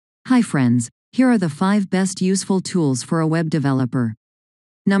Hi friends, here are the 5 best useful tools for a web developer.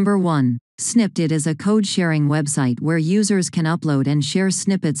 Number 1. Snipt. It is a code-sharing website where users can upload and share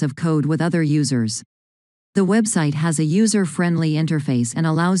snippets of code with other users. The website has a user-friendly interface and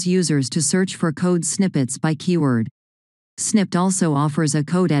allows users to search for code snippets by keyword. Snipt also offers a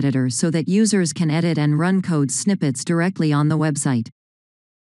code editor so that users can edit and run code snippets directly on the website.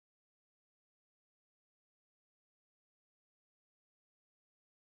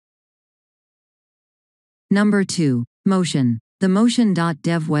 Number 2. Motion. The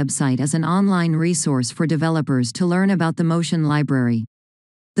Motion.dev website is an online resource for developers to learn about the Motion library.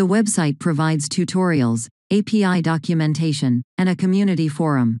 The website provides tutorials, API documentation, and a community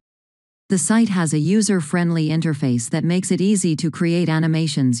forum. The site has a user-friendly interface that makes it easy to create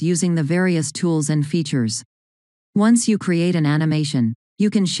animations using the various tools and features. Once you create an animation, you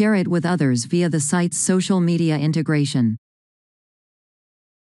can share it with others via the site's social media integration.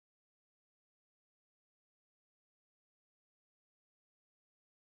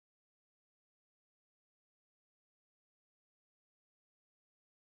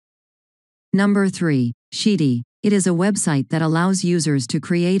 Number 3. Sheety. It is a website that allows users to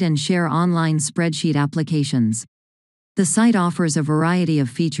create and share online spreadsheet applications. The site offers a variety of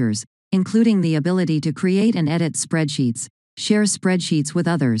features, including the ability to create and edit spreadsheets, share spreadsheets with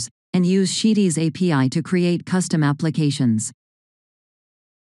others, and use Sheety's API to create custom applications.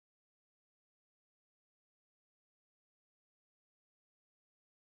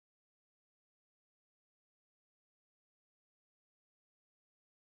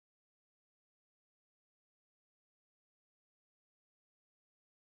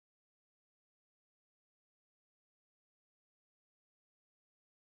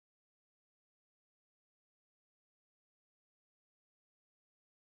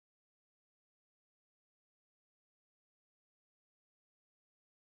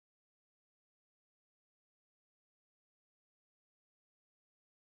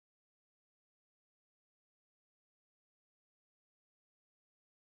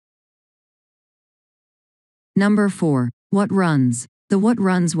 Number 4. WhatsRun. The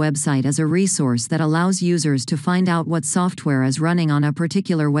WhatsRun website is a resource that allows users to find out what software is running on a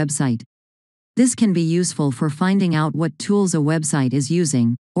particular website. This can be useful for finding out what tools a website is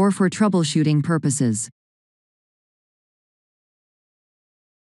using, or for troubleshooting purposes.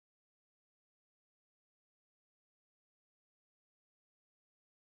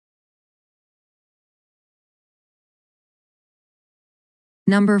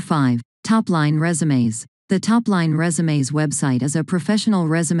 Number 5. Topline Resumes. The Topline Resumes website is a professional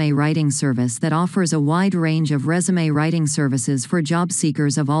resume writing service that offers a wide range of resume writing services for job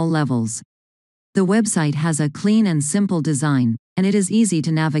seekers of all levels. The website has a clean and simple design, and it is easy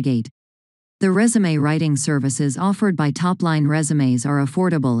to navigate. The resume writing services offered by Topline Resumes are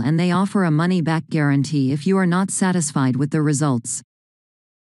affordable, and they offer a money-back guarantee if you are not satisfied with the results.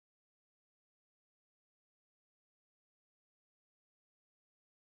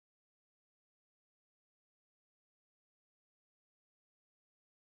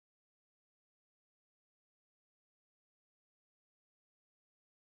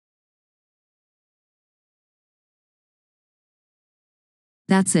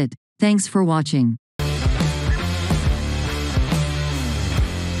 That's it. Thanks for watching.